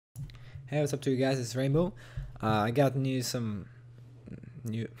Hey, what's up to you guys? It's Rainbow. I got some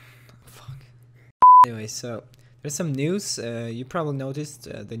new fuck. Anyway, so there's some news. You probably noticed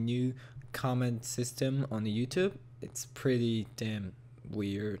the new comment system on the YouTube. It's pretty damn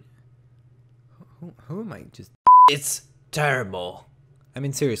weird. Who am I just? It's terrible. I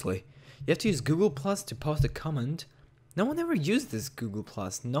mean, seriously, you have to use Google Plus to post a comment. No one ever used this Google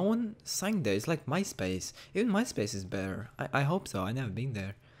Plus. No one signed there. It's like MySpace. Even MySpace is better. I hope so. I never been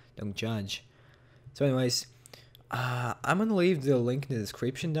there. Don't judge. So anyways, I'm gonna leave the link in the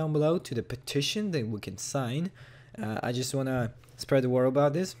description down below to the petition that we can sign. I just wanna spread the word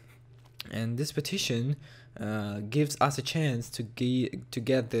about this, and this petition gives us a chance to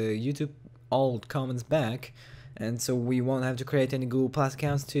get the YouTube old comments back, and so we won't have to create any Google Plus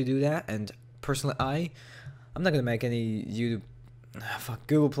accounts to do that. And personally, I'm not gonna make any YouTube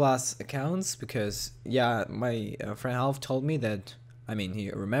Google Plus accounts because yeah, my friend Half told me that. I mean, he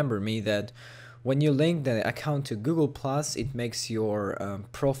remembered me that when you link the account to Google Plus, it makes your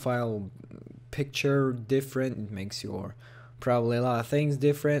profile picture different. It makes your probably a lot of things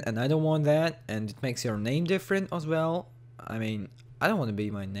different, and I don't want that. And it makes your name different as well. I mean, I don't want to be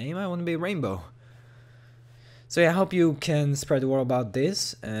my name. I want to be Rainbow. So yeah, I hope you can spread the word about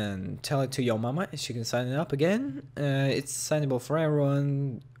this and tell it to your mama. She can sign it up again. It's signable for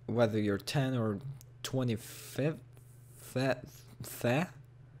everyone, whether you're 10 or 25.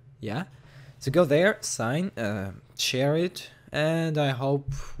 Yeah, so go there, sign, share it, and I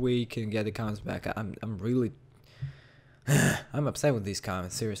hope we can get the comments back. I'm really I'm upset with these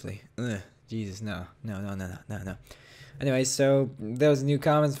comments, seriously. Jesus, no. Anyway, so there was new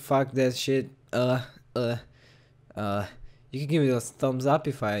comments. Fuck that shit. You can give me those thumbs up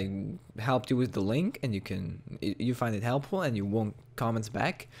if I helped you with the link, and you find it helpful and you want comments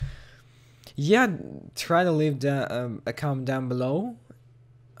back. Yeah, try to leave the a comment down below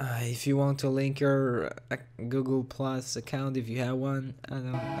if you want to link your Google Plus account if you have one. I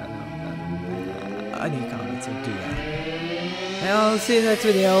need comments, so do that. And I'll see you next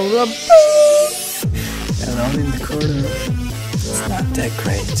video. Alone in the corner. It's not that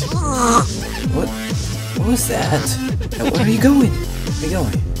great. What was that? Where are you going? Where are you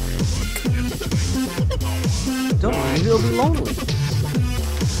going? Don't worry, you'll be lonely.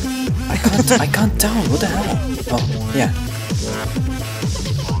 I can't tell. What the hell? Oh, yeah.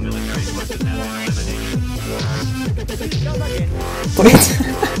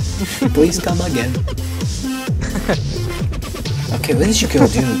 Please come again. Okay, where did you go,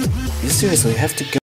 dude? You seriously have to go.